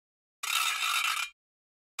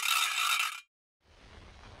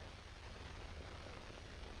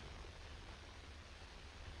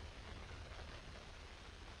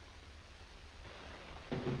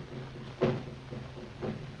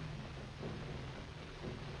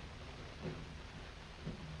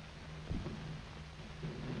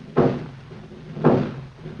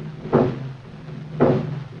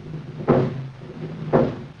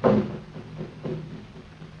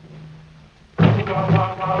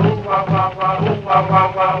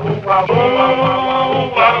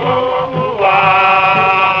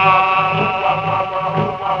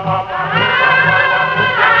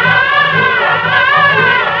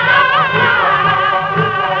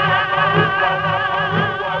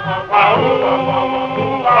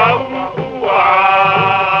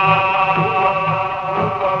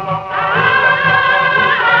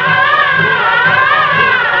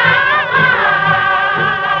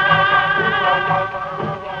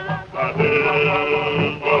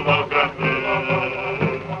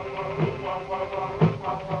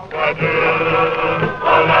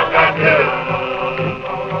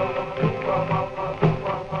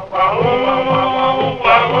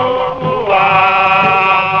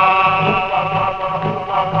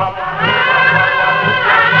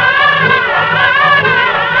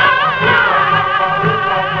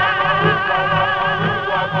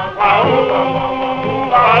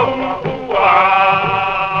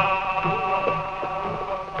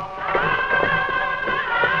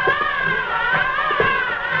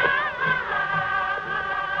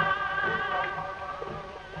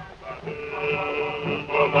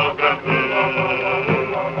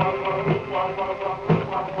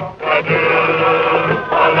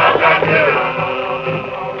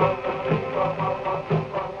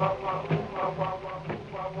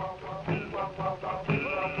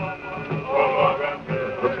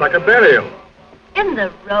Like a burial. In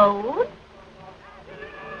the road?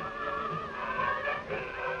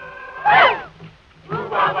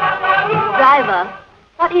 Driver,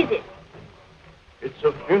 what is it? It's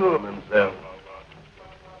a funeral, mademoiselle.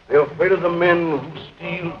 They're afraid of the men who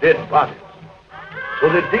steal dead bodies. So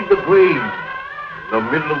they dig the grave in the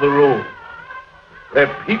middle of the road, where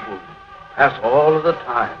people pass all of the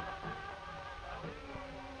time.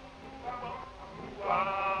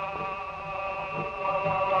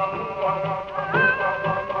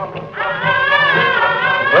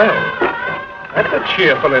 Well, that's a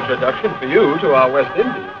cheerful introduction for you to our West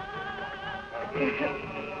Indies.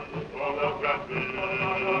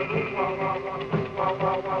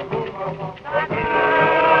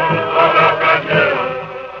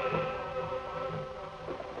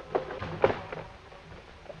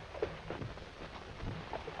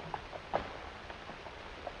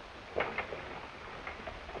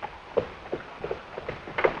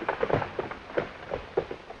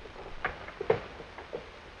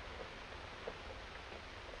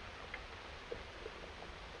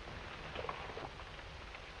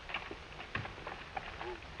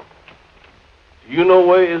 Do you know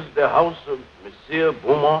where is the house of Monsieur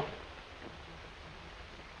Beaumont?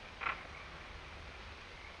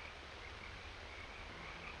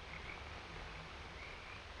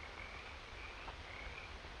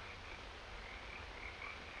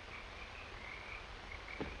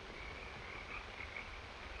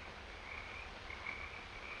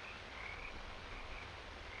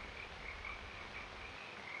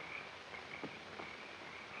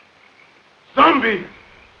 Zombie!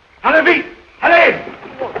 Allez vite! Allez!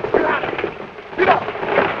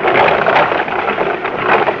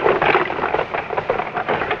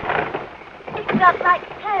 It's got like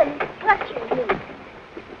hands clutching me.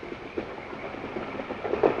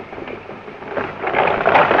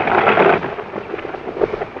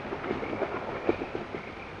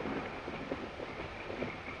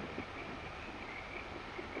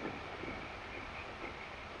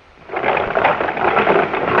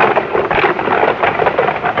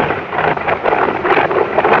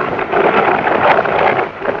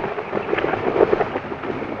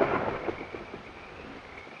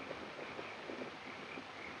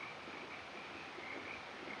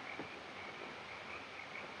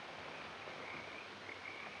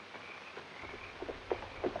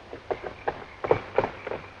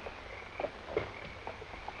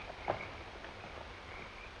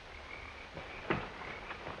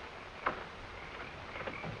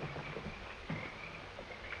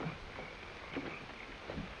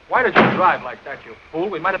 Why did you drive like that, you fool?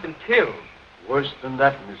 We might have been killed. Worse than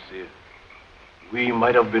that, monsieur. We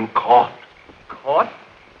might have been caught. Caught?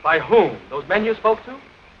 By whom? Those men you spoke to?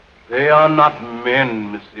 They are not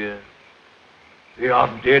men, monsieur. They are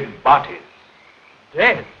dead bodies.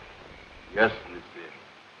 Dead? Yes, monsieur.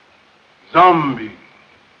 Zombies.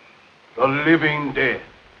 The living dead.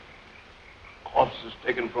 Corpses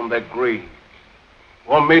taken from their graves.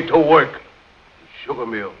 Or made to work. The sugar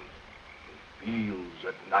mills. The fields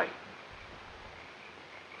at night.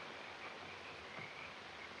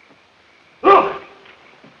 Look!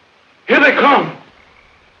 Here they come!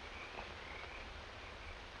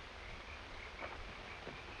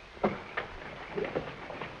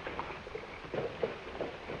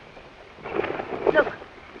 Look.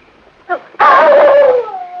 Look.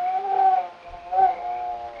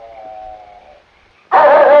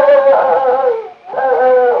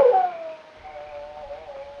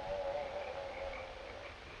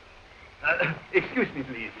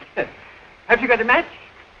 Have you got a match?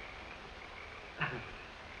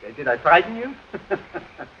 Did I frighten you?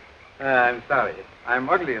 I'm sorry. I'm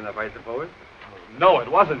ugly enough, I suppose. No,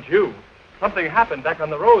 it wasn't you. Something happened back on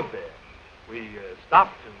the road there. We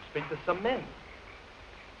stopped to speak to some men.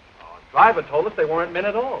 Our driver told us they weren't men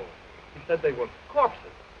at all. He said they were corpses.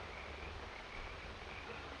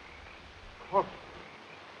 Corpses?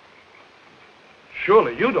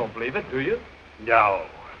 Surely you don't believe it, do you? No.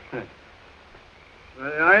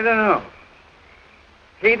 I don't know.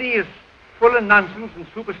 Haiti is full of nonsense and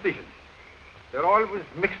superstition. They're always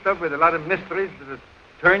mixed up with a lot of mysteries that'll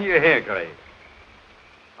turn your hair gray.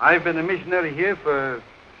 I've been a missionary here for,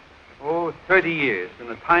 30 years, and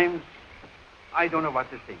at times I don't know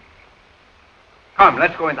what to think. Come,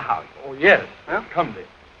 let's go in the house. Oh, yes. Huh? Come, dear.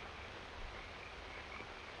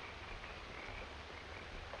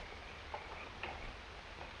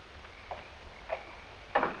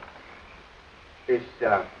 Is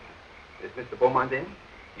Mr. Beaumont in?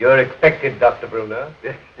 You're expected, Dr. Bruner.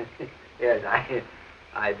 Yes,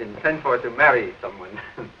 I've been sent for to marry someone.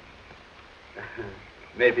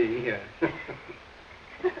 Maybe.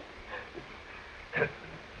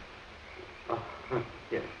 Oh,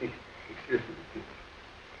 yes, excuse me.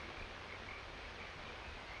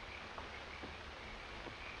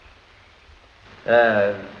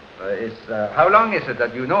 How long is it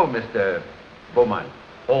that you know Mr. Beaumont?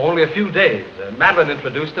 Oh, only a few days. Madeleine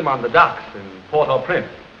introduced him on the docks in Port-au-Prince.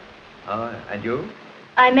 And you?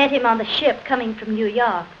 I met him on the ship coming from New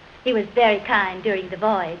York. He was very kind during the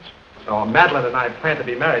voyage. So Madeleine and I planned to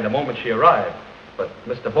be married the moment she arrived, but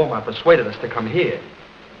Mr. Beaumont persuaded us to come here.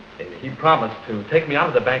 He promised to take me out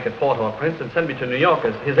of the bank at Port-au-Prince and send me to New York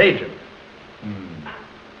as his agent.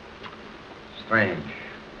 Strange.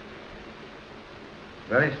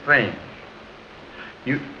 Very strange.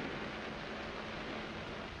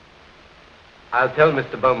 I'll tell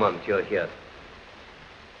Mr. Beaumont you're here.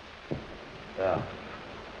 Yeah.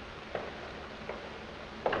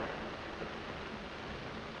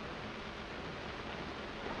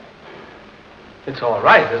 It's all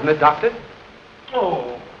right, isn't it, Doctor?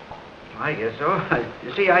 Oh, I guess so.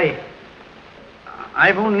 You see,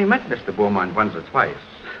 I've only met Mr. Beaumont once or twice,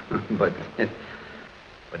 but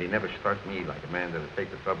he never struck me like a man that would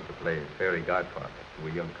take the trouble to play fairy godfather to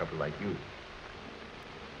a young couple like you.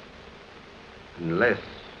 Unless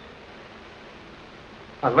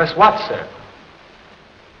what, sir?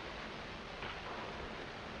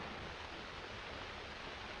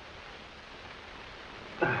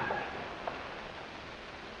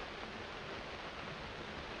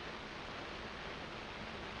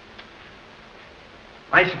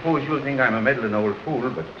 I suppose you'll think I'm a meddling old fool,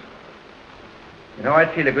 but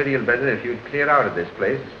I'd feel a good deal better if you'd clear out of this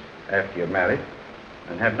place after you're married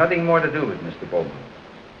and have nothing more to do with Mr. Beaumont.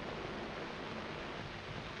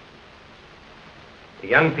 The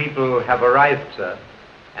young people have arrived, sir,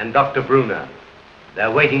 and Dr. Bruner.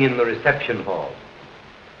 They're waiting in the reception hall.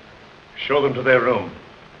 Show them to their room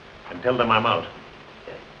and tell them I'm out.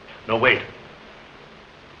 Yes. No, wait.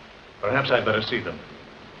 Perhaps I'd better see them.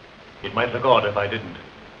 It might look odd if I didn't.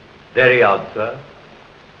 Very odd, sir.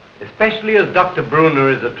 Especially as Dr. Bruner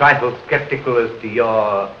is a trifle skeptical as to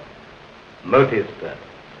your motives, sir.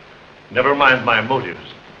 Never mind my motives.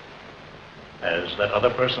 Has that other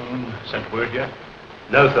person sent word yet?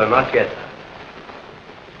 No, sir, not yet.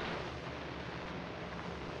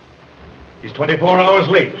 He's 24 hours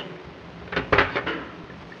late.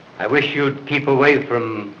 I wish you'd keep away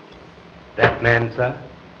from that man, sir.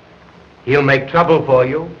 He'll make trouble for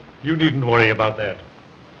you. You needn't worry about that.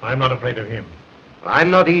 I'm not afraid of him. I'm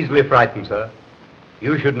not easily frightened, sir.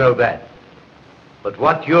 You should know that. But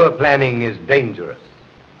what you're planning is dangerous.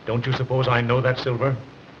 Don't you suppose I know that, Silver?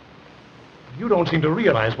 You don't seem to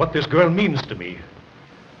realize what this girl means to me.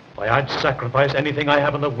 Why, I'd sacrifice anything I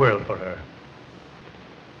have in the world for her.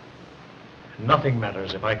 Nothing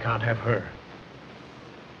matters if I can't have her.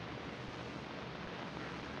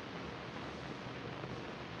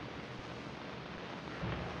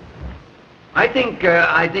 I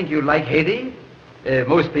think you like Haiti.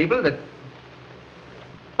 Most people that...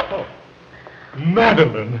 Oh,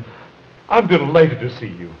 Madeleine, I'm delighted to see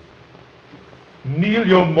you. Neil,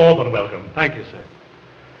 you're more than welcome. Thank you, sir.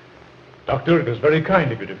 Doctor, it is very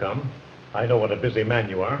kind of you to come. I know what a busy man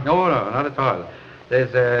you are. No, not at all.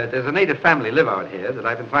 There's a native family live out here that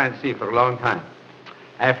I've been trying to see for a long time.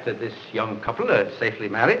 After this young couple are safely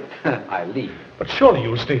married, I'll leave. But surely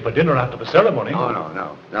you'll stay for dinner after the ceremony.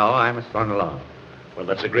 No, I must run along. Well,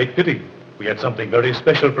 that's a great pity. We had something very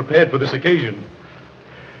special prepared for this occasion.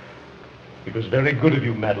 It was very good of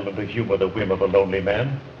you, Madeleine, to humor the whim of a lonely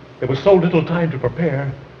man. There was so little time to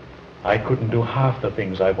prepare. I couldn't do half the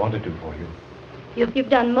things I want to do for you. You've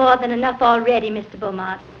done more than enough already, Mr.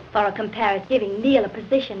 Beaumont, for a comparative, giving Neil a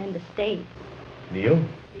position in the state. Neil?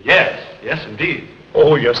 Yes, indeed.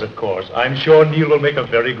 Oh, yes, of course. I'm sure Neil will make a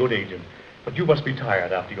very good agent. But you must be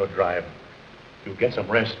tired after your drive. You'll get some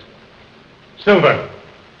rest. Silver!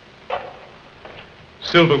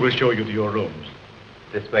 Silver will show you to your rooms.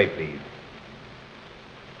 This way, please.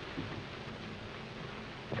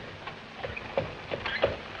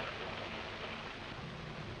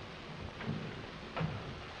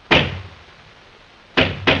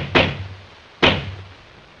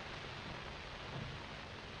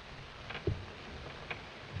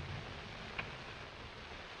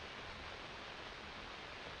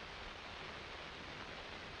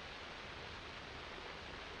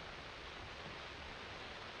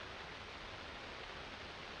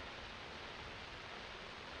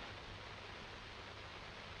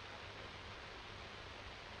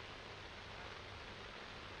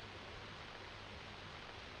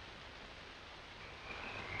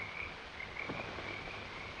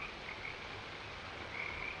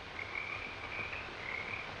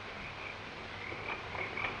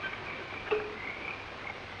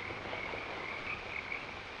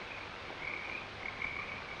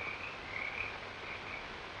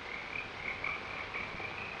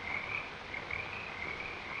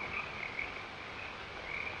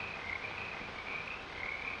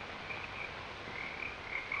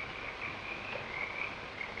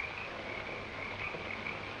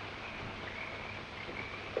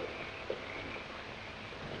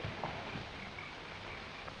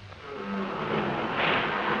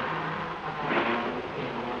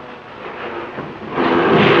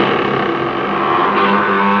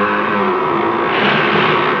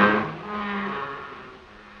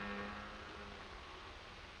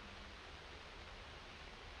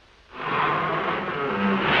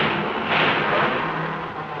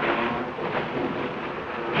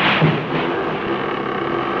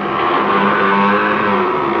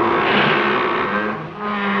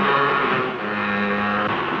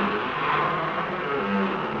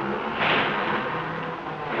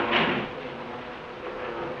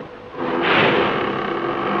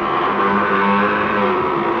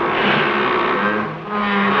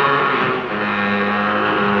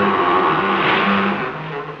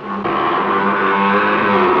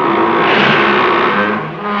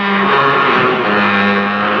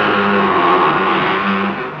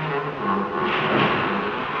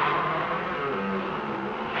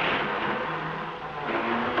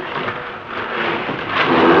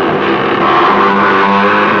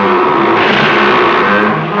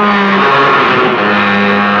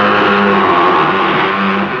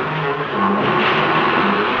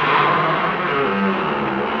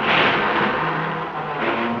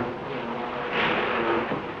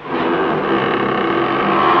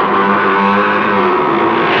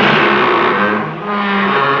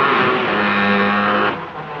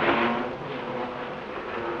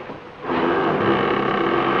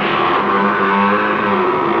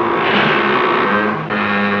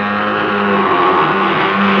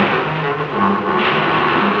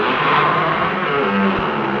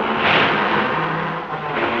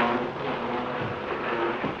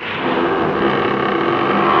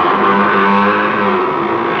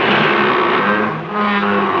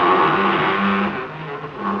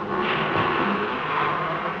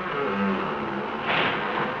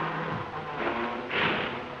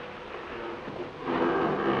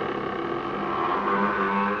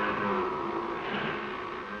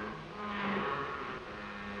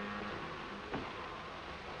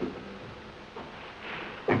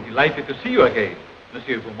 Delighted to see you again,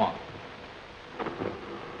 Monsieur Beaumont.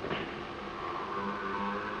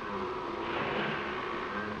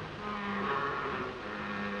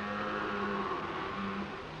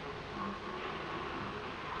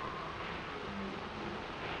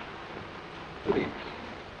 Please.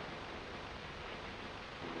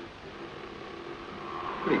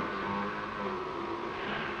 Please.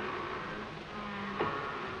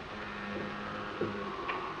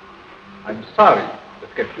 I'm sorry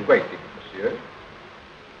that kept you waiting, monsieur.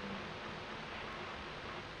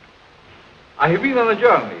 I have been on a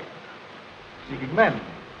journey, seeking men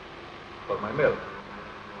for my mill.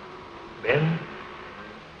 Men?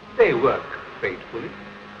 They work faithfully.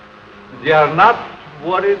 They are not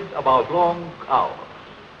worried about long hours.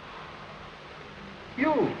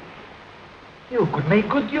 You could make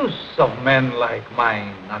good use of men like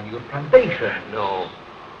mine on your plantation. No.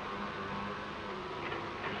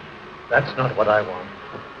 That's not what I want.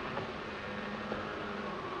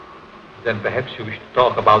 Then perhaps you wish to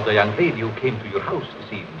talk about the young lady who came to your house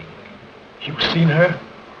this evening. You've seen her?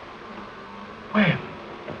 When?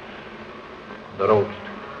 On the road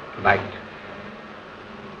tonight.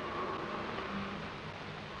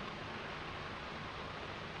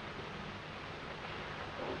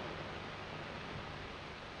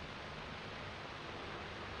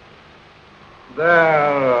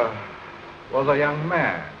 There was a young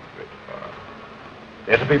man, Victor.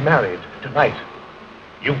 They're to be married tonight.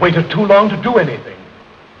 You've waited too long to do anything.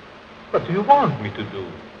 What do you want me to do?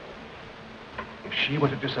 If she were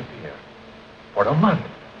to disappear for a month,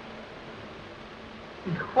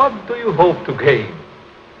 What do you hope to gain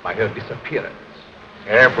by her disappearance?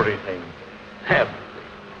 everything. Everything.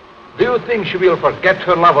 Do you think she will forget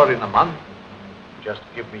her lover in a month? Just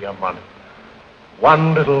give me a month.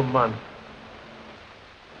 One little month.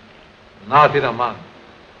 Not in a month.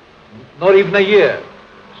 Not even a year,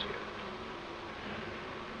 monsieur.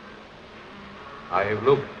 I have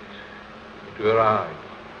looked into her eyes.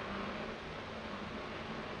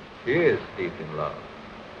 She is deep in love.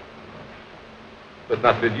 But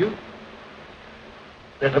not with you.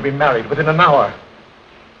 They're to be married within an hour.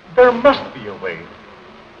 There must be a way.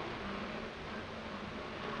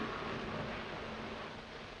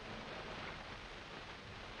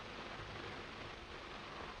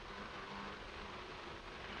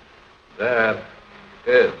 There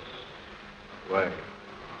is a way.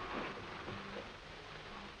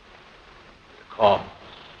 The cost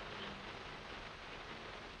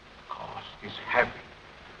is heavy.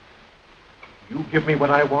 You give me what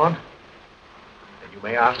I want, and you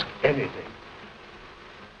may ask anything.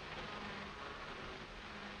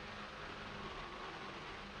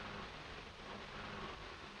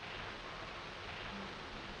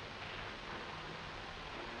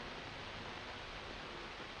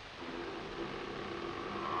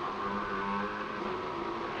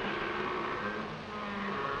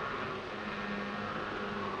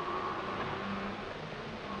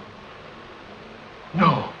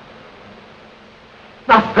 No.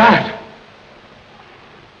 Not that.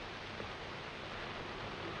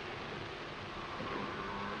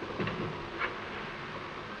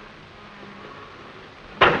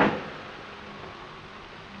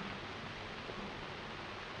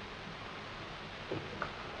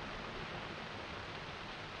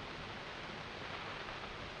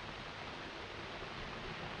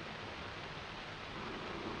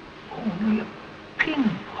 Only a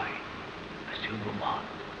pinpoint, Monsieur Beaumont,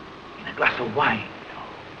 in a glass of wine.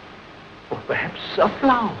 Or perhaps a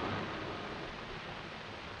flower.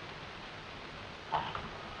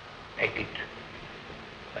 Take it.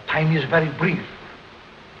 The time is very brief.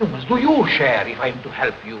 You must do your share if I am to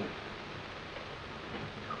help you.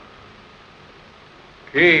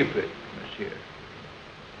 Keep it, monsieur.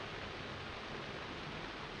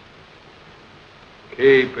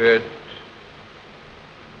 Keep it.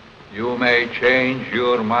 You may change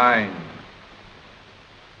your mind.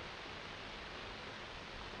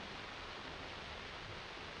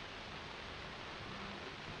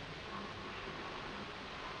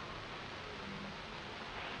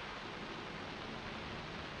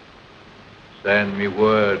 Send me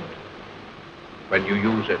word when you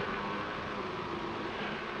use it.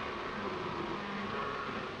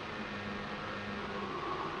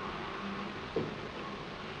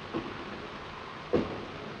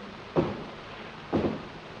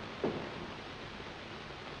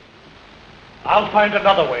 I'll find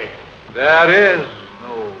another way. There is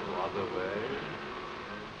no other way.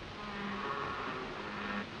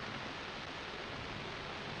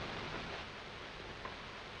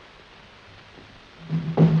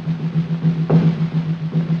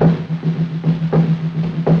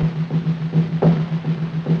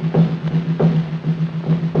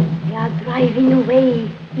 They are driving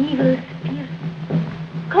away evil spirits.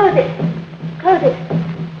 Close it. Close it.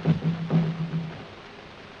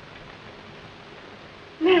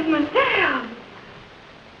 Mademoiselle!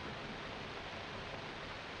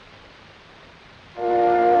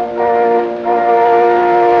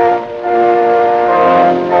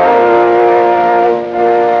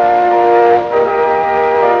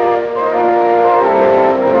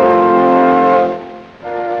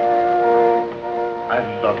 I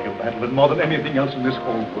love you, Madeleine, more than anything else in this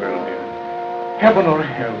whole world, dear. Heaven or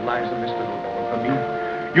hell lies in this little door for me.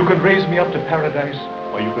 You can raise me up to paradise,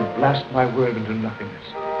 or you can blast my world into nothingness.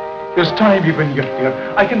 There's time even yet, dear.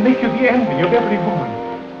 I can make you the envy of every woman.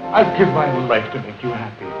 I'll give my life to make you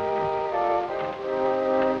happy.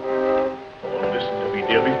 Oh, listen to me,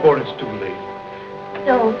 dear, before it's too late.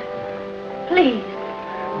 Don't. Please.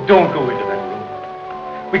 Don't go into that room.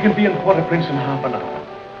 We can be in Port-au-Prince in half an hour.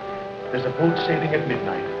 There's a boat sailing at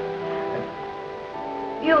midnight.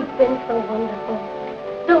 You've been so wonderful.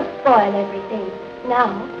 Don't spoil everything.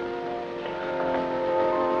 Now.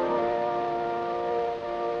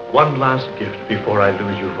 One last gift before I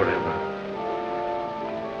lose you forever.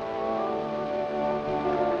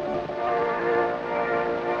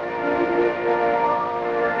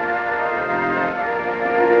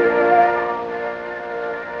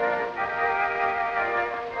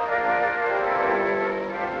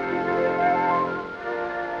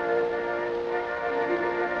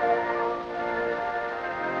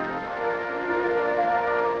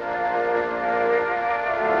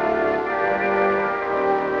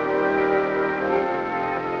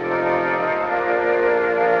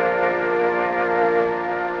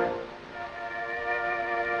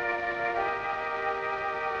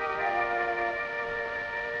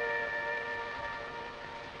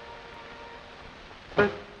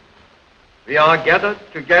 We are gathered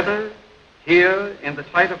together here in the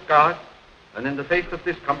sight of God and in the face of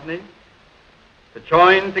this company to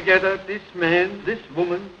join together this man, this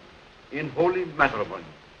woman in holy matrimony.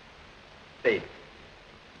 Say.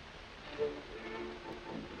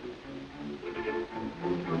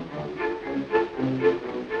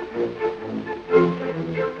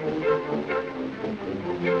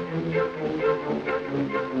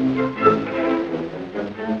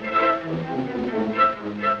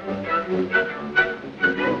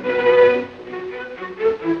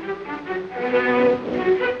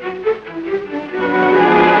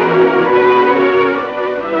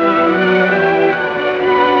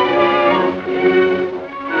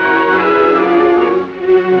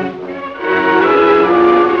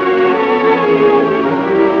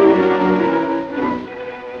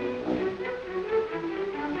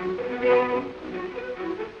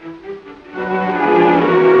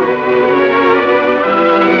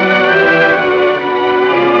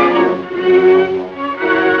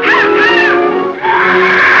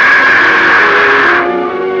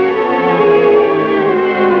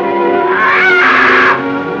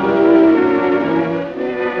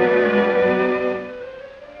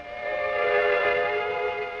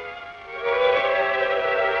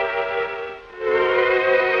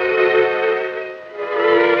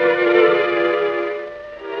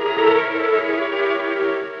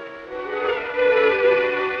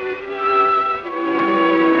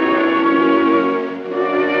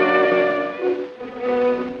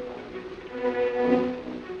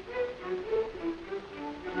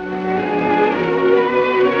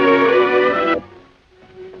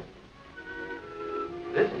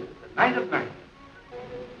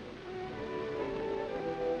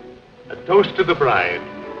 Toast to the bride,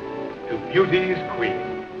 to beauty's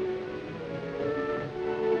queen.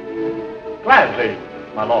 Gladly,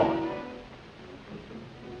 my lord.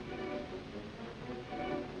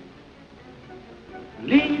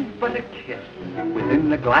 Leave but a kiss within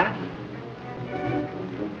the glass.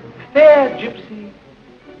 Fair gypsy,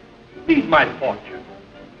 meet my fortune.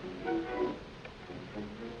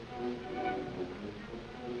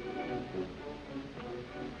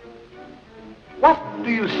 What do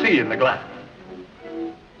you see in the glass?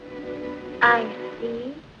 I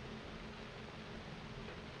see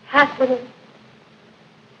happiness.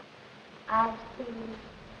 I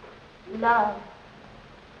see love.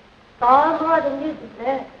 Far more than you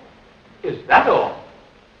deserve. Is that all?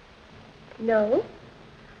 No.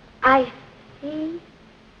 I see...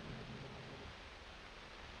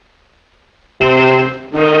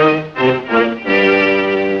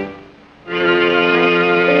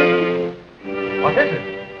 What is it?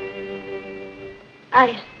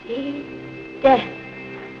 I see death.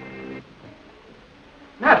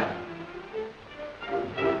 Madeleine.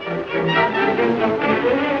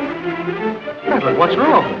 Madeleine, what's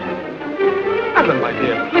wrong? Madeleine, my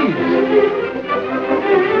dear, please.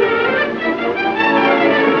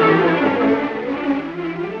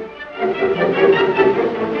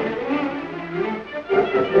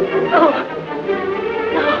 Oh,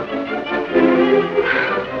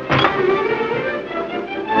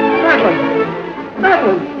 no.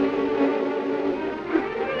 Madeleine!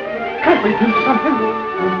 Can't we do something?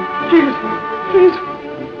 She's...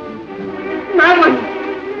 Madeleine!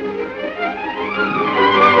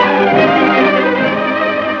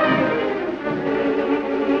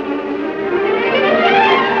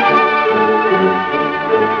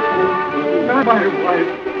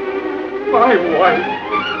 My wife.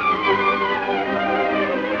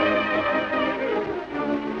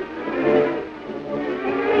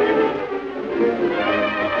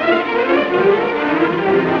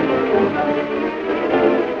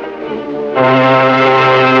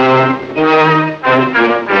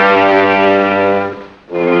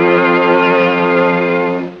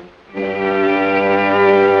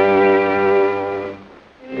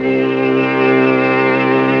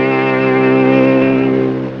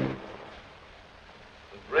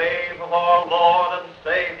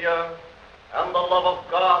 love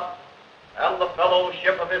of God and the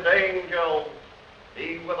fellowship of his angels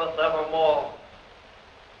be with us evermore.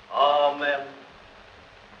 Amen.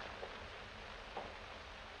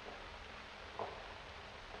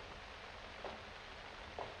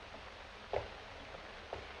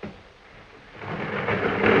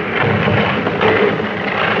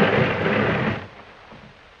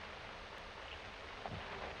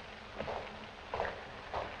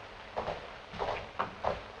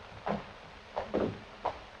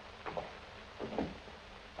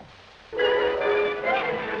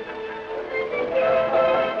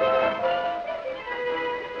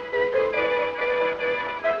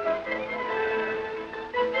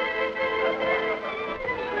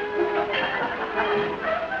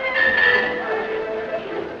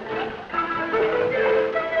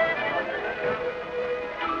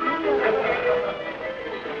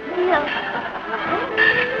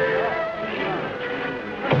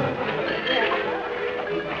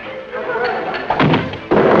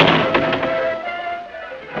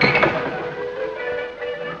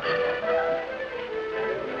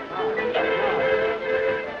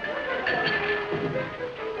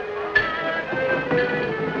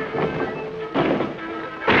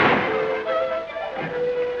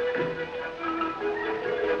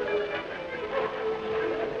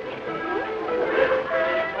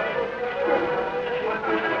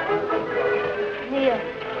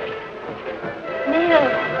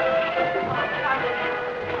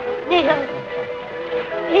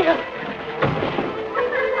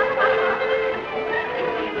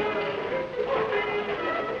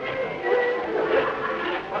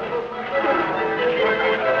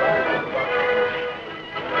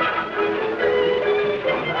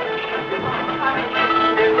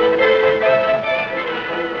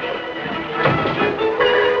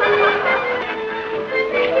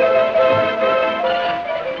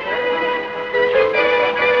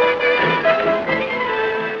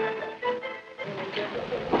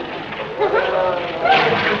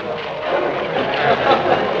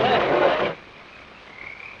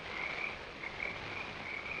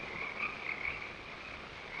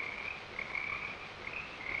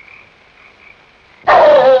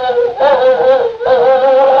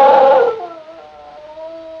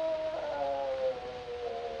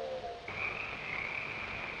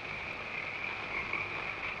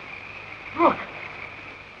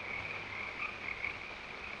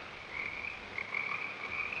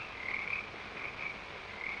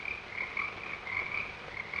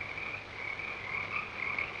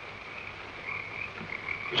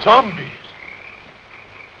 Zombies?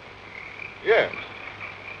 Yes.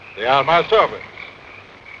 They are my servants.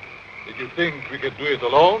 Did you think we could do it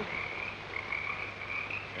alone?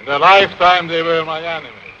 In their lifetime, they were my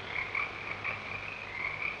enemies.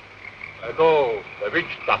 Ledot, the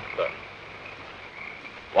witch doctor.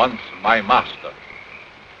 Once my master.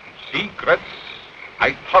 Secrets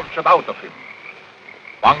I tortured out of him.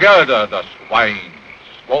 Von Gelder, the swine,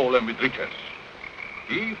 swollen with riches.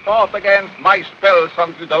 He fought against my spells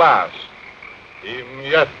until the last. Him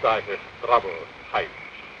yet I have trouble hiding.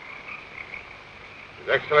 His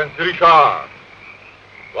Excellency Richard,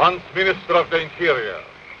 once Minister of the Interior.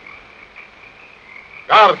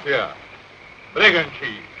 Garcia, brigand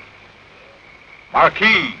chief.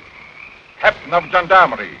 Marquis, captain of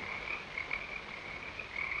gendarmerie.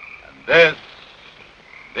 And this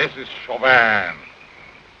is Chauvin,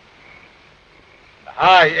 the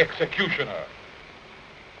high executioner,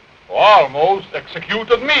 who almost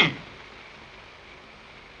executed me.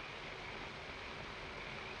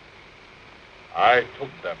 I took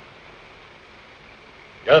them,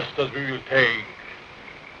 just as we will take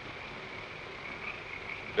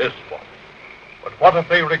this one. But what if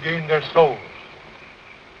they regain their souls?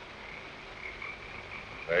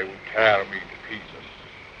 They will tear me to pieces.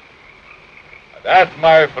 And that,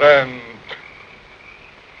 my friend,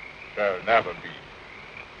 shall never be.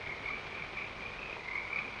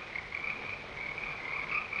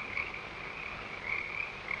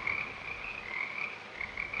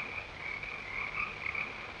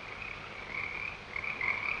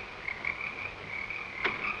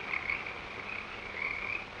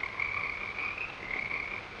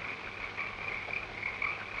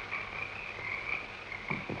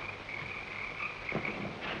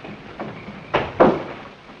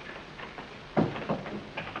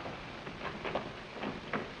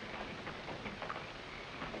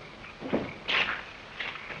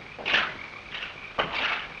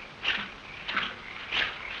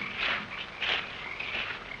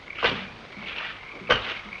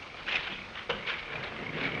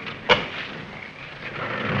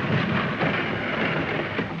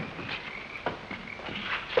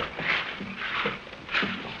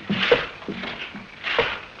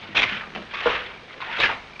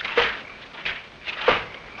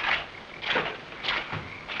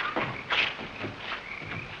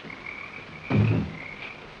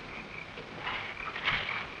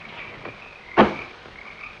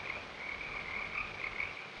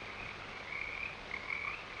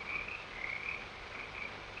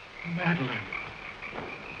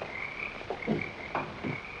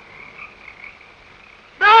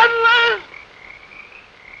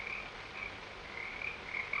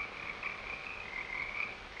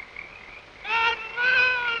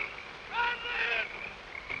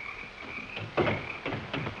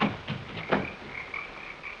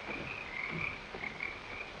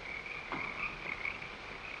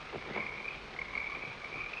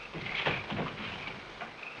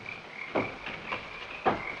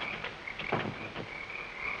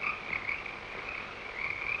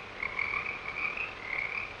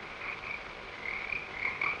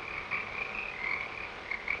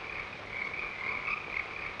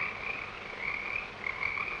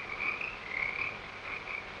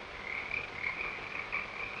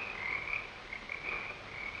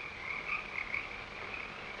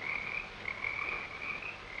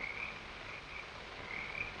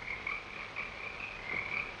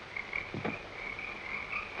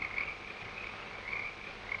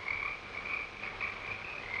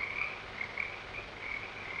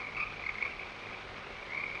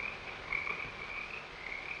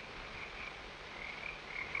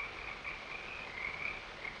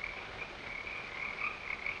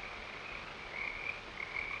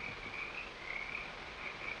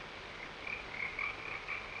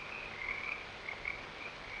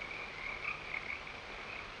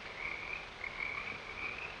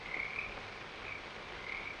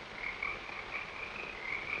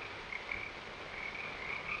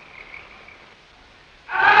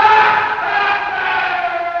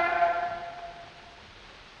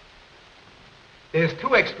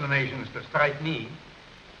 two explanations that strike me.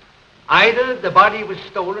 Either the body was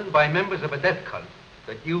stolen by members of a death cult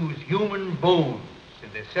that use human bones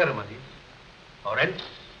in their ceremonies, or else...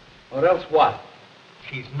 Or else what?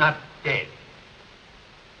 She's not dead.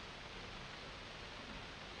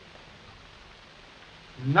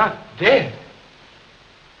 Not dead?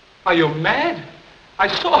 Are you mad? I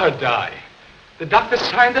saw her die. The doctor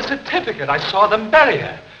signed a certificate. I saw them bury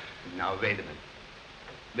her. Now, wait a minute.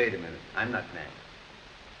 Wait a minute. I'm not mad.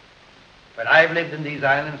 But I've lived in these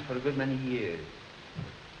islands for a good many years.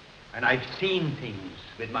 And I've seen things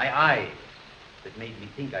with my eyes that made me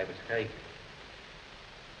think I was crazy.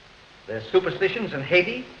 There's superstitions in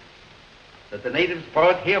Haiti that the natives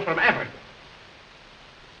brought here from Africa.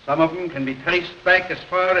 Some of them can be traced back as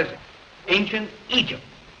far as ancient Egypt.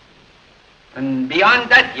 And beyond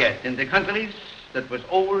that yet, in the countries that was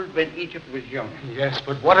old when Egypt was young. Yes,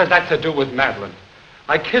 but what has that to do with Madeleine?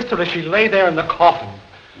 I kissed her as she lay there in the coffin.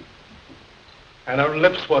 And her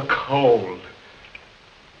lips were cold.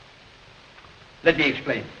 Let me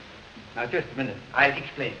explain. Now, just a minute. I'll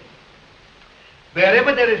explain.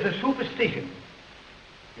 Wherever there is a superstition,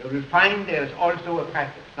 you will find there is also a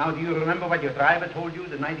practice. Now, do you remember what your driver told you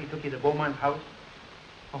the night he took you to Beaumont's house?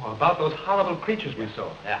 Oh, about those horrible creatures we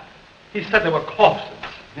saw. Yeah. He said they were corpses,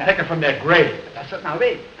 taken from their grave. That's it. Now,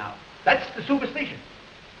 wait. Now, that's the superstition.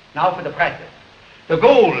 Now for the practice. The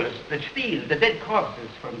ghouls that steal the dead corpses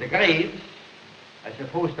from the graves are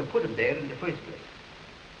supposed to put them there in the first place.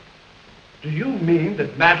 Do you mean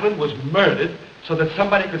that Madeleine was murdered so that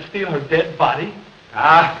somebody could steal her dead body?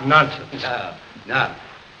 Ah, nonsense. No.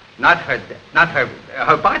 Not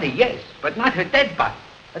her body, yes, but not her dead body.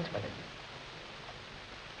 That's what I mean.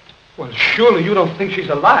 Well, surely you don't think she's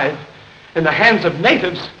alive in the hands of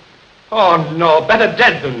natives? Oh, no, better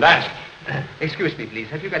dead than that. Excuse me, please.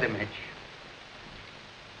 Have you got a match?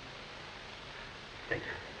 Thank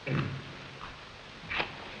you.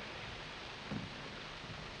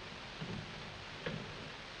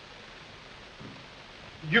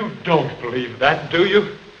 You don't believe that, do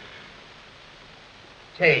you?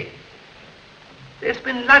 Say, there's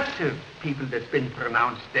been lots of people that's been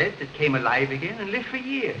pronounced dead that came alive again and lived for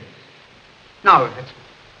years. Now,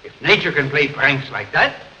 if nature can play pranks like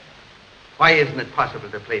that, why isn't it possible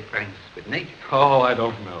to play pranks with nature? Oh, I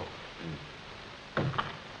don't know.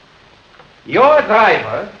 Your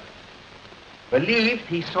driver believed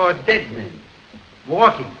he saw dead men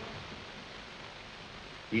walking.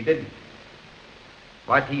 He didn't.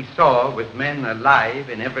 What he saw was men alive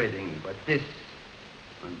and everything but this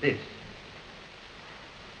and this.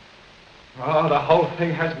 Oh, the whole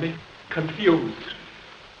thing has me confused.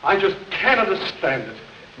 I just can't understand it.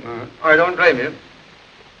 I don't blame you.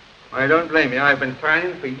 I don't blame you. I've been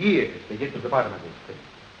trying for years to get to the bottom of this thing.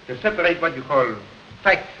 To separate what you call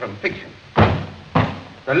fact from fiction.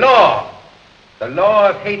 The law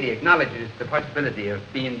of Haiti acknowledges the possibility of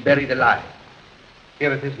being buried alive.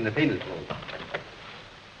 Here it is in the penal code.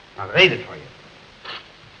 I'll read it for you.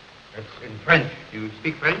 It's in French. Do you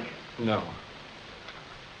speak French? No.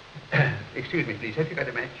 Excuse me, please. Have you got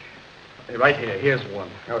a match? Right here. Here's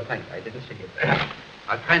one. Oh, thanks. I didn't see it.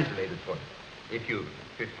 I'll translate it for you, if you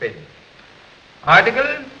should fit it.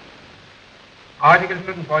 Article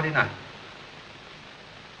 149.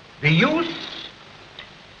 The use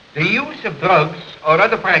of drugs or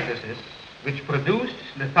other practices which produce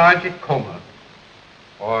lethargic coma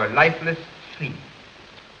or lifeless sleep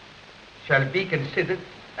shall be considered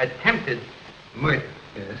attempted murder.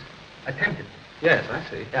 Yes. Attempted. Yes, I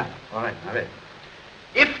see. Yeah, all right, now read.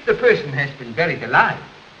 If the person has been buried alive,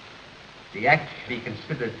 the act shall be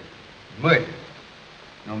considered murder,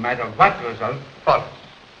 no matter what result follows.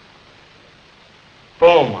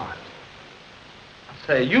 Beaumont.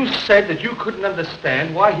 Say, you said that you couldn't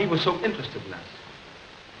understand why he was so interested in us.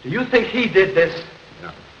 Do you think he did this?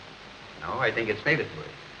 No. No, I think it's native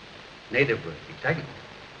work. Native work, exactly.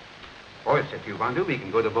 Of course, if you want to, we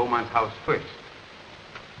can go to Beaumont's house first.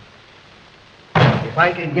 If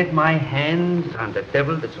I can get my hands on the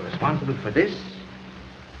devil that's responsible for this,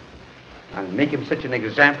 I'll make him such an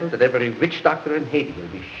example that every witch doctor in Haiti will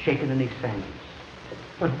be shaken in his sandals.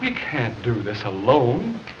 But we can't do this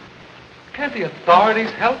alone. Can't the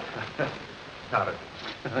authorities help? Authorities?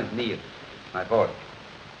 Neil, my boy.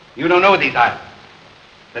 You don't know these islands.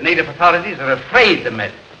 The native authorities are afraid to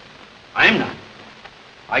meddle. I'm not.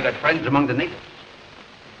 I got friends among the natives.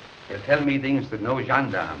 They'll tell me things that no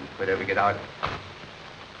gendarme could ever get out of.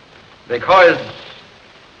 Because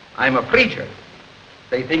I'm a preacher,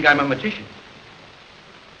 they think I'm a magician.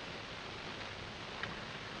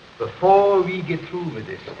 Before we get through with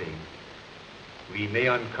this thing, we may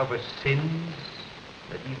uncover sins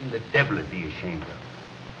that even the devil would be ashamed of.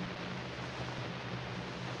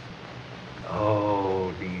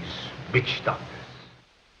 Oh, these witch doctors.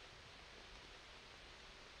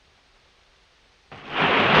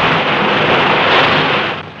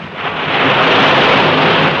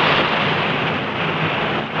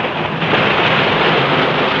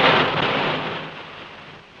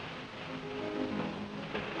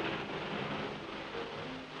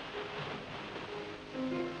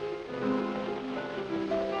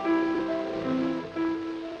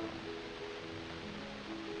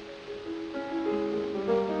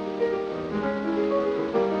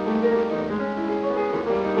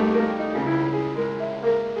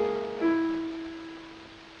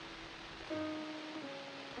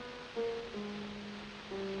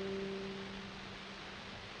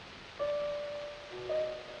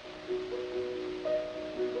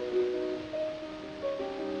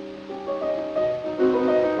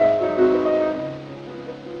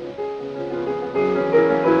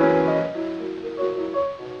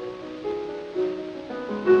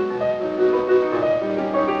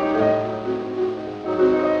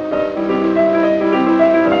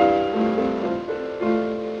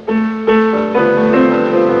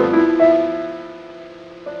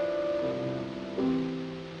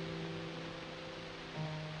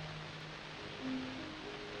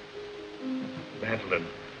 Madeleine.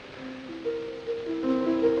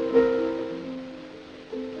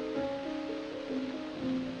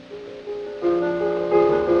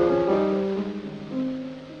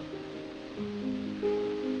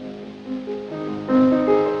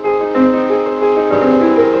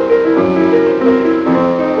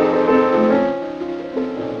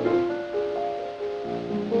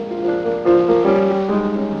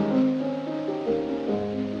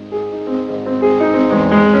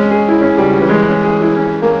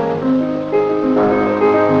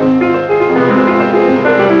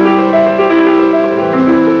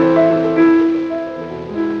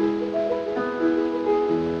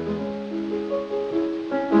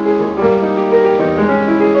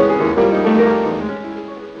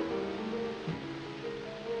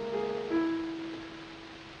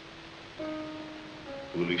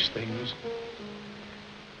 Foolish things.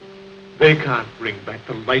 They can't bring back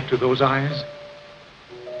the light to those eyes.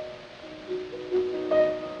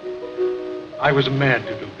 I was mad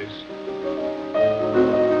to do this.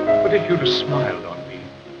 But if you'd have smiled on me,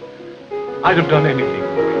 I'd have done anything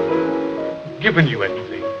for you, given you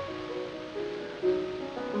anything.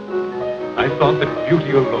 I thought that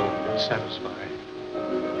beauty alone would satisfy.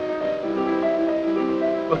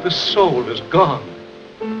 But the soul is gone.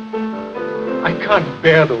 I can't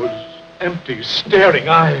bear those empty, staring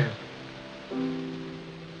eyes.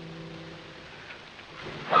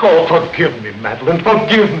 Oh, forgive me, Madeleine,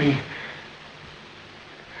 forgive me.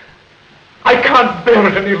 I can't bear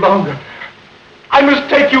it any longer. I must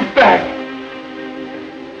take you back.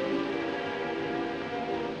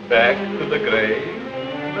 Back to the grave,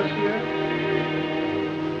 monsieur?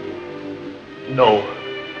 No.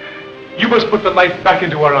 You must put the light back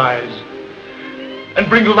into her eyes and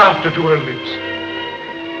bring laughter to her lips.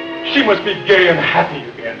 She must be gay and happy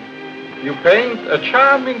again. You paint a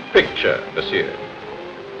charming picture, monsieur.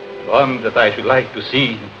 One that I should like to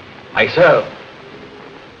see myself.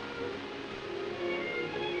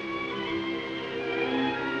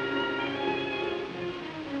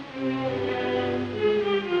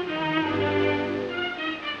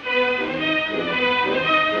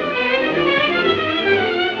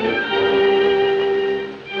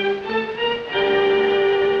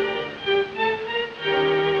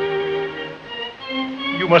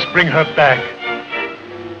 You must bring her back.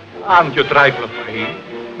 Aren't you a trifle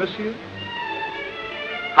afraid, monsieur?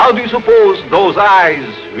 How do you suppose those eyes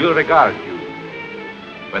will regard you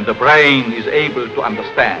when the brain is able to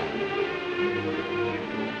understand?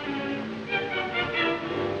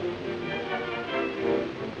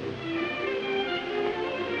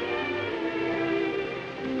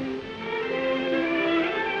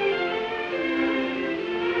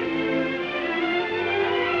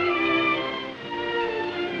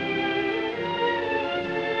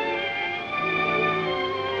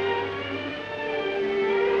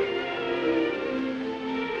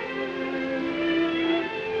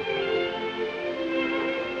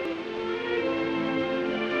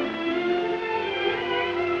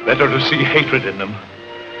 Better to see hatred in them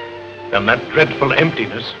than that dreadful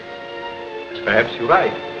emptiness. Perhaps you're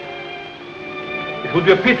right. It would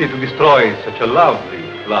be a pity to destroy such a lovely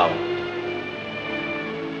flower.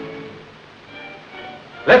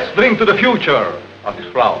 Let's drink to the future of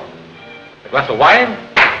this flower. A glass of wine?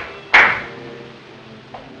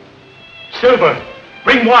 Silver,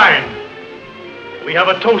 bring wine. We have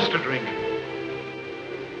a toast to drink.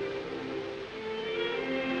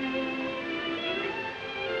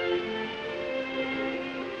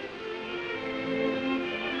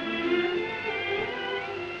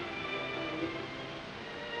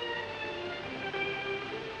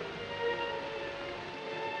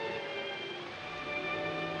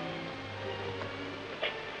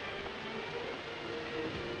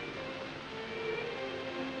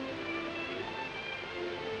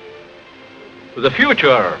 To the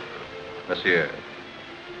future, monsieur.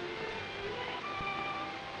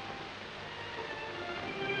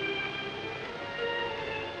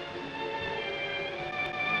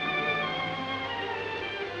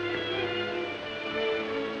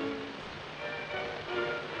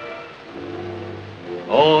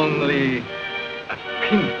 Only a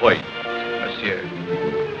pinpoint, monsieur.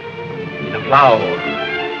 In a flower.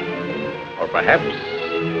 Or perhaps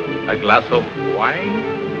a glass of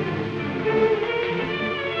wine?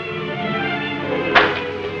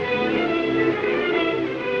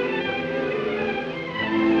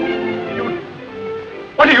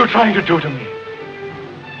 What are you trying to do to me?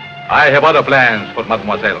 I have other plans for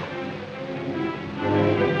mademoiselle.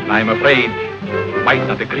 I'm afraid you might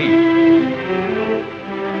not agree.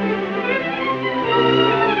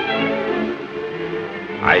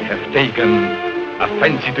 I have taken a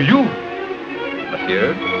fancy to you,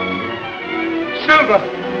 monsieur. Silver!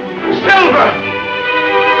 Silver!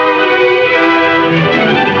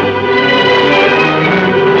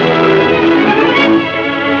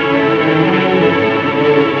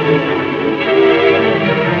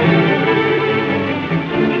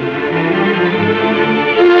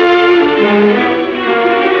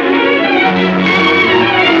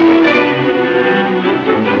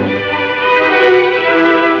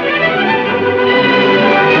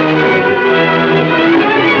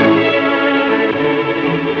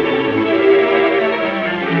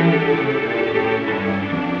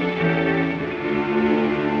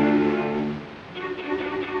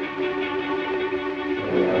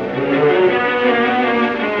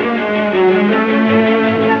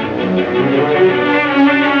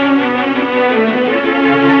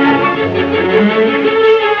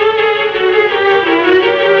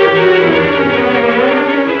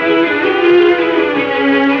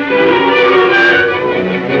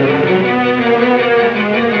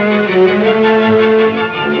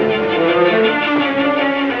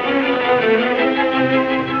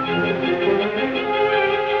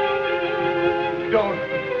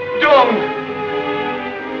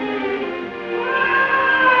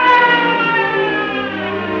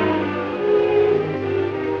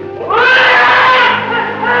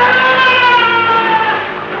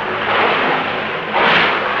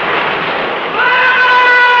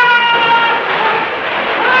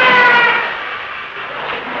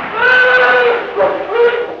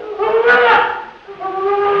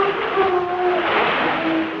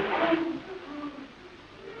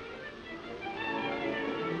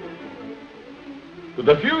 To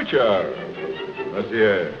the future,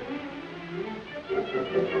 monsieur.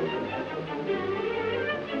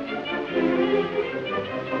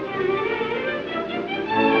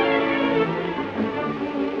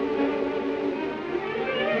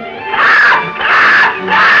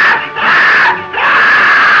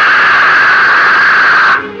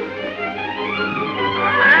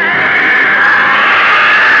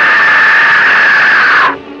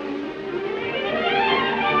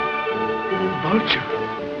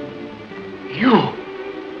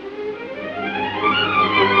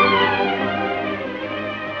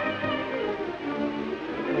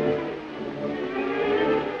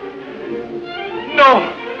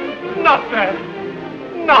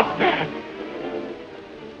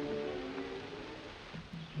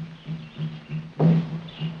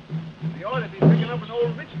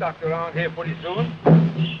 Around here pretty soon.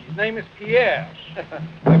 His name is Pierre.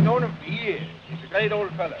 I've known him for years. He's a great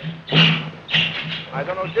old fellow. I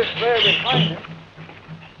don't know just where we'll find him.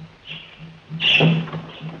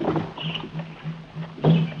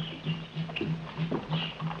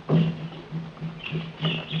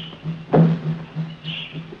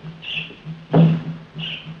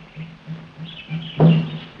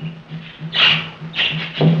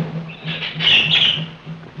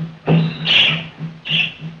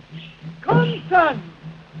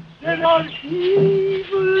 There are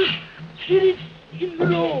evil spirits in the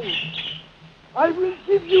road. I will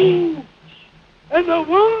give you an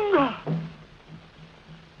awanga.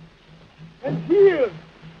 And here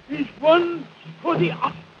is one for the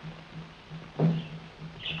ox.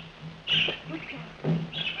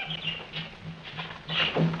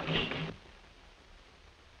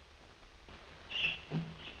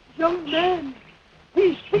 Young man,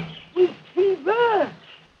 he's sick with fever.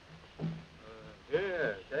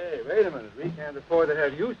 Yes. Hey, wait a minute. We can't afford to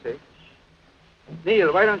have you sick.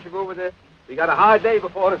 Neil, why don't you go over there? We got a hard day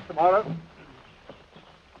before us tomorrow.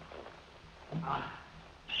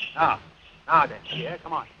 Now then, Pierre,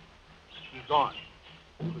 come on. He's gone.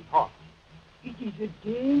 We can talk. It is a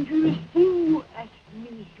dangerous thing you ask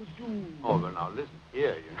me to do. Oh, well, now, listen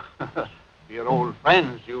here. We're old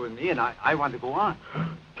friends, you and me, and I want to go on.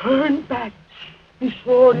 Turn back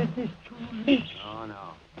before it is too late. No.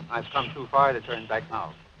 I've come too far to turn back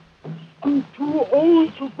now. I'm too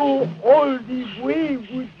old to go all the way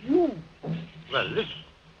with you. Well, listen.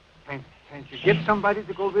 Can't you get somebody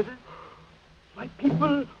to go with us? My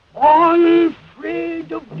people are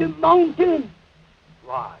afraid of the mountain.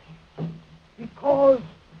 Why? Because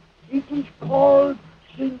it is called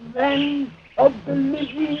the land of the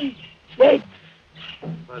living dead.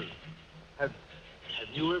 Well, have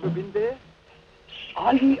you ever been there?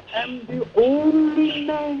 I am the only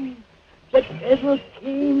man that ever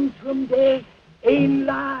came from there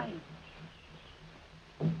alive.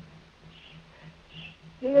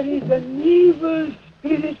 There is an evil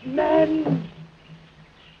spirit man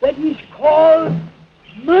that is called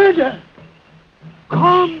murder.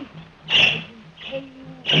 Come, I will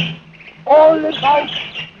tell you all about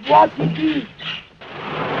what it is.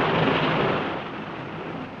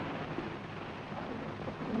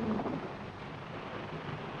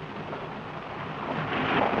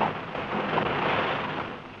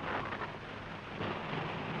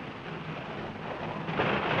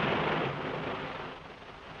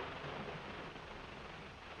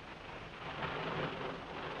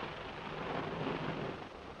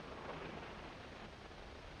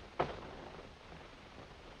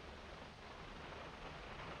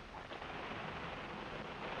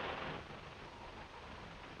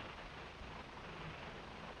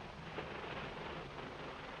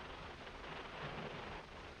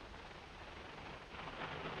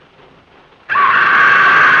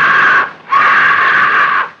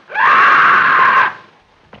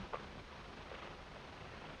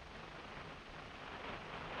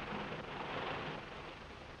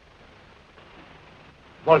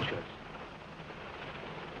 Vultures.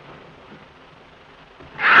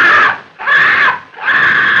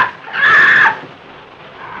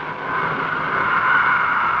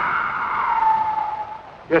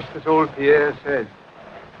 Just as old Pierre said,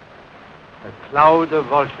 a cloud of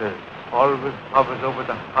vultures always hovers over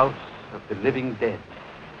the house of the living dead.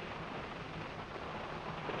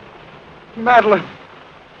 Madeleine.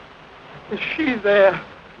 Is she there?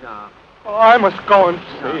 No. Oh, I must go and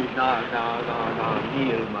see. No.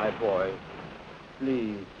 Kneel, my boy.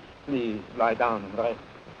 Please, lie down and rest.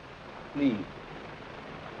 Please.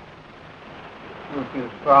 You'll feel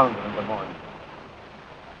stronger in the morning.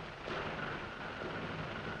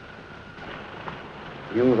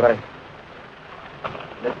 You rest.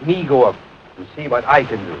 Let me go up and see what I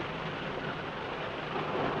can do.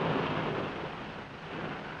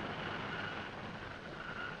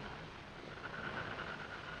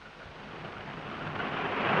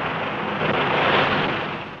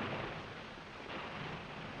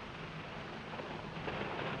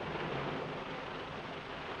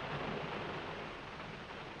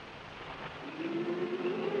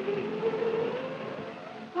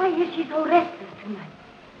 Why is she so restless tonight?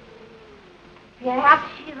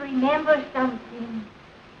 Perhaps she remembers something.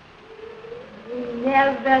 They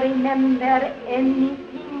never remember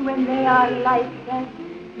anything when they are like that.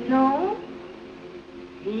 No,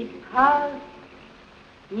 because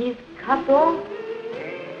he's cut off.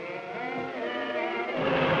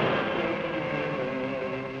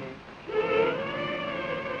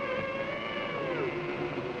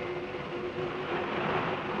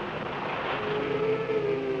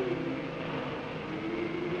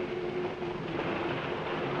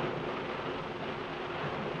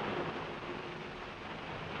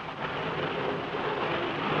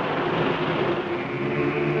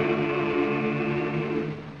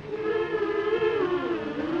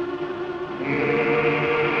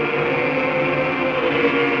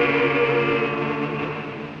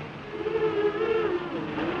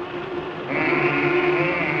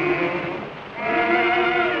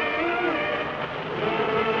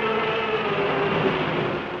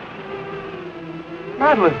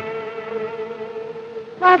 Madeleine!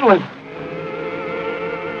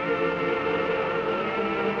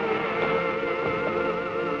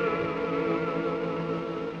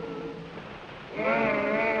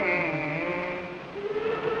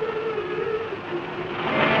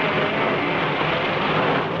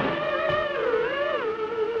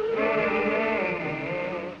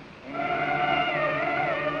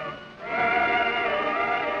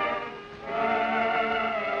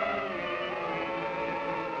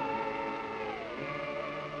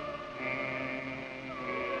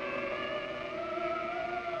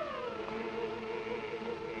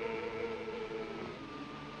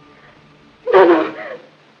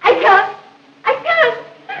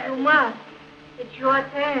 your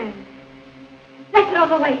turn. Let's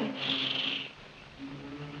throw away.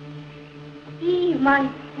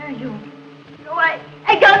 might hear you. No, I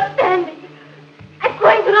can't stand it. I'm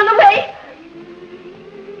going to run away.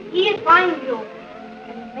 He'll find you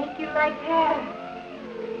and make you like her.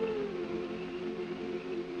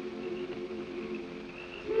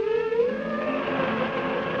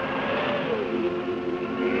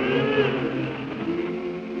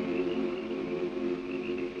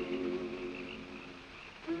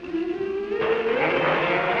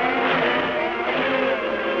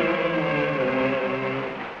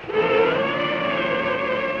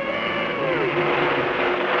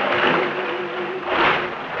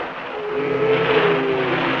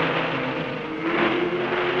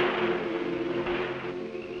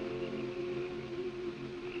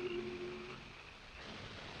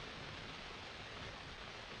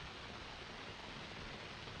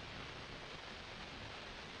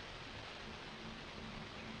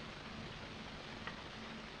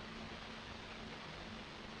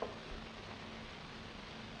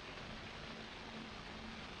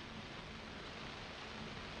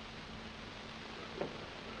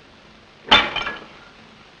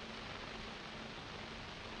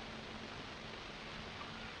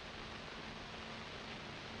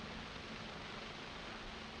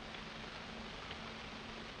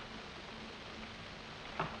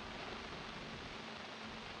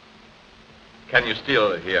 Can you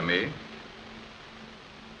still hear me?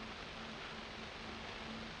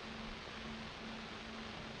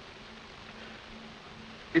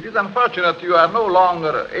 It is unfortunate you are no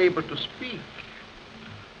longer able to speak.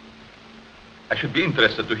 I should be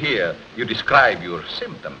interested to hear you describe your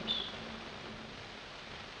symptoms.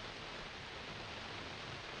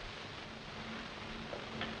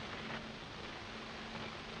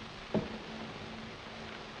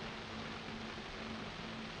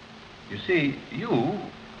 You see, you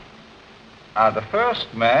are the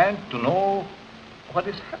first man to know what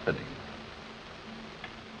is happening.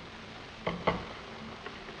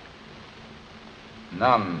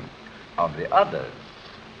 None of the others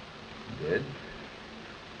did.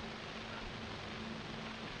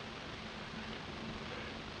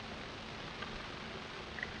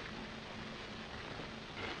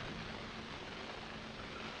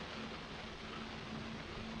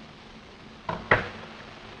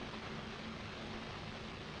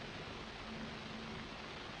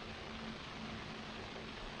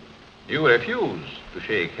 You refused to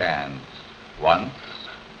shake hands once.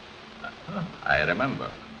 I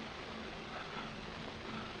remember.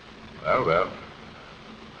 Well, well.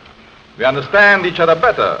 We understand each other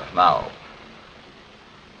better now.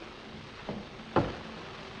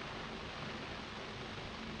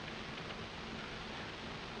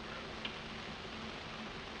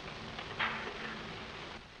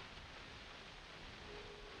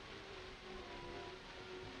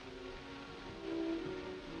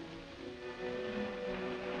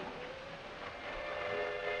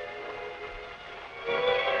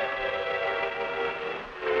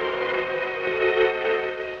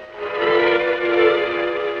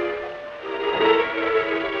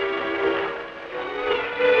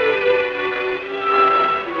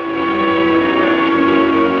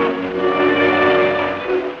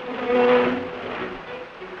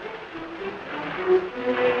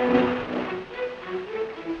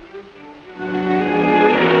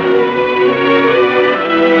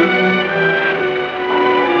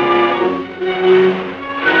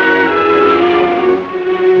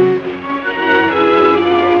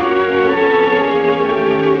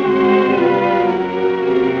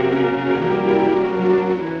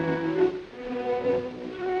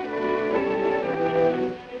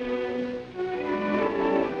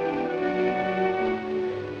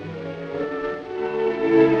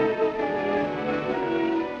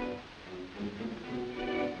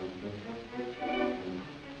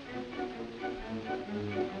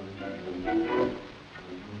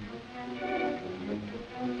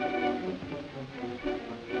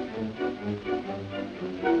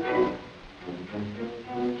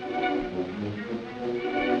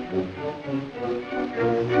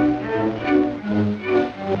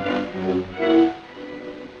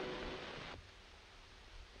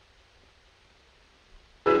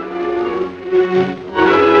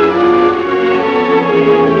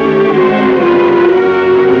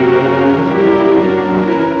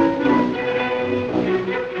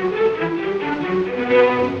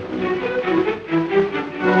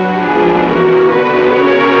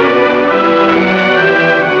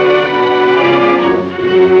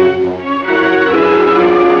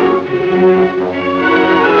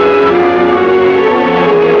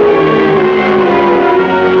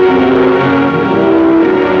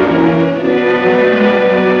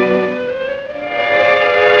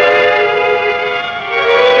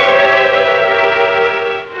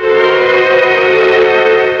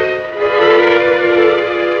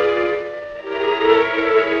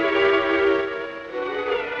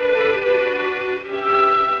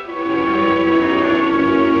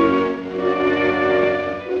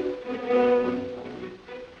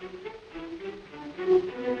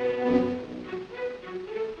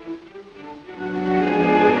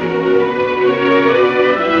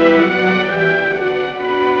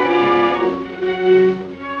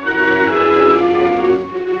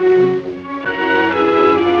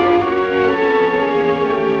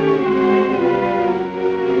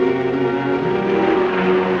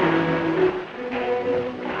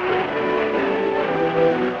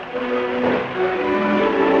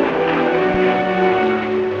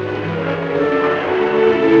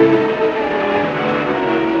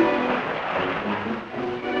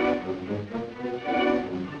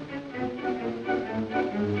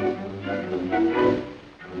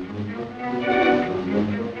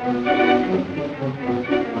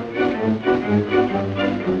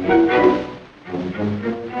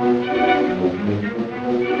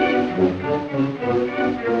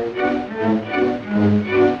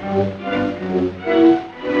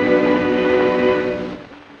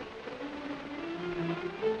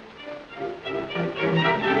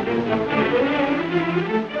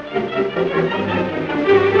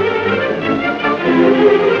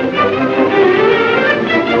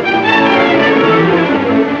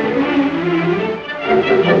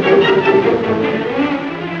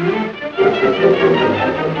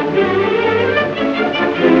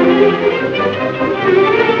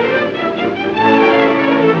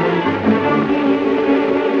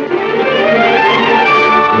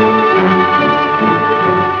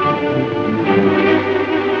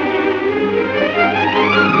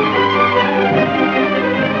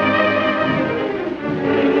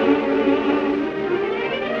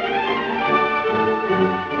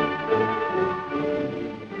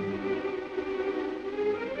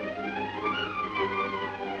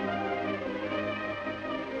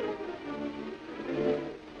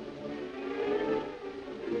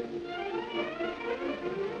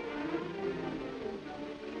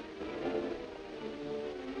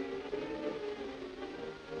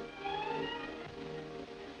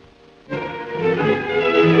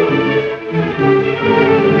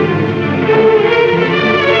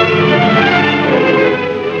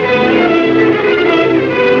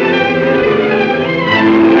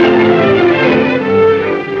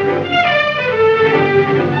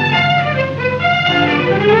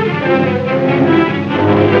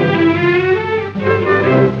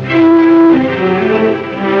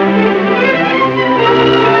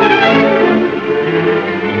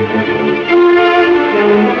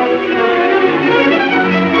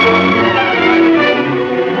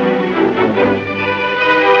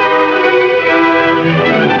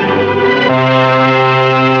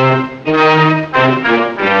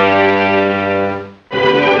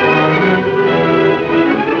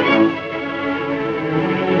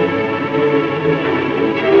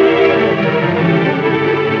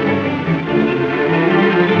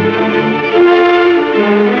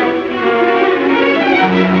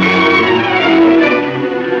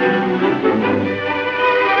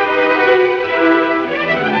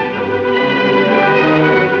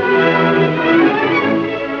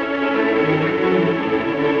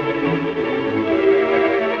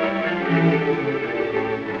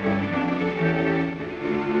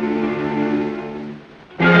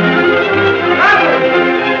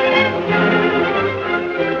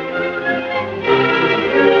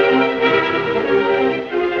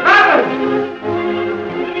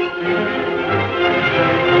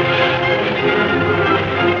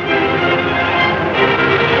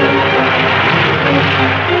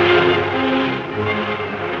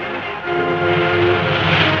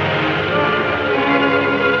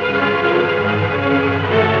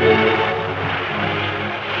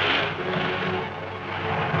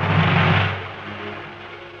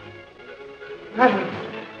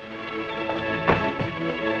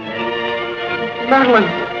 Madeleine,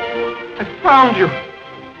 I found you.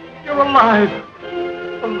 You're alive.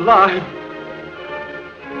 Alive.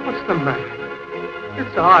 What's the matter?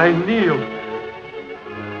 It's I, Neil.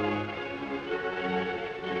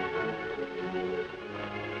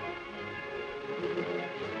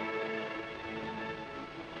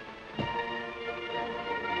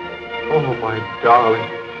 Oh, my darling.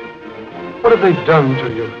 What have they done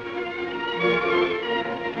to you?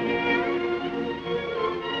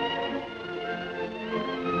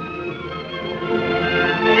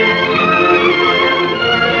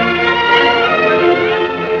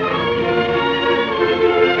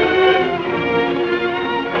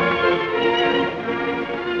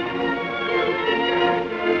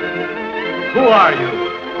 Who are you?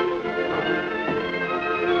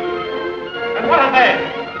 And what are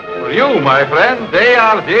they? For you, my friend, they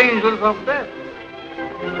are the angels of death.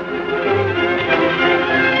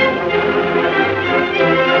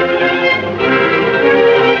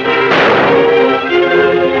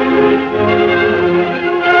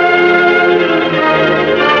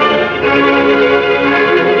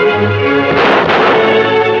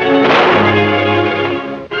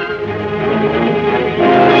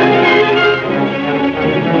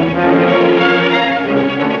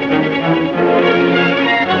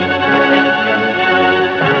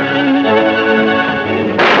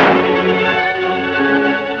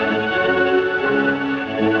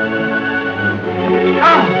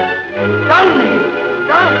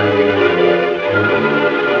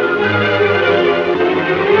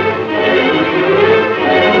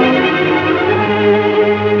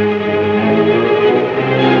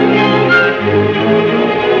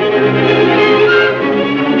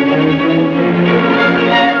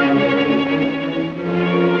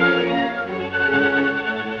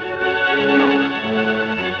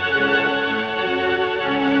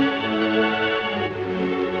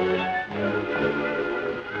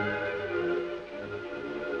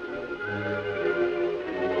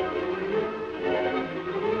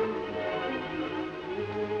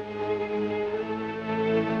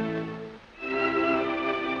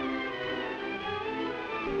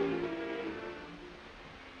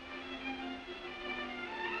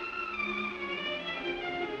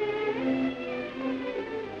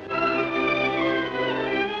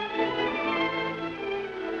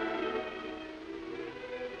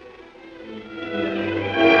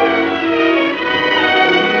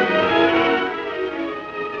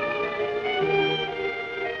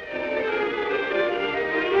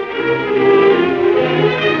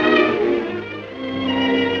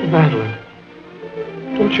 Madeleine,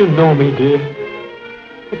 don't you know me, dear?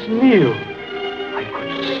 It's Neil. I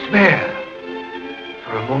could swear.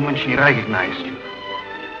 For a moment she recognized you.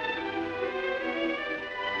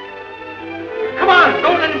 Come on,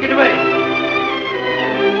 don't let him get away.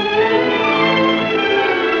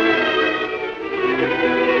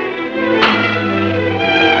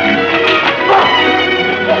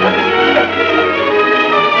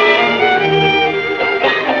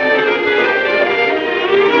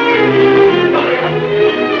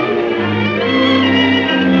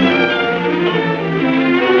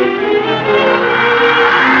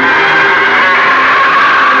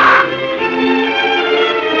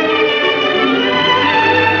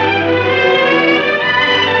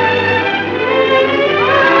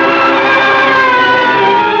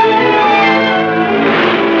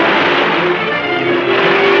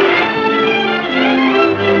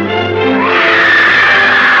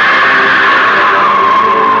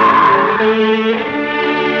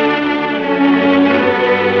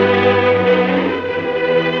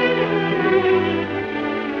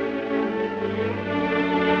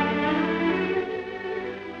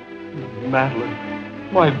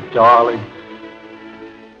 Madeleine, my darling.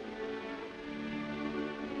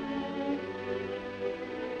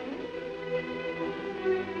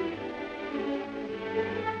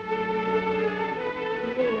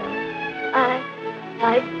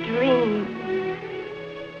 I dreamed.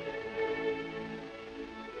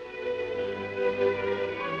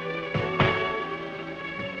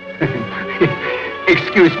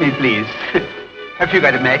 Excuse me, please. Have you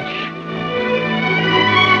got a match?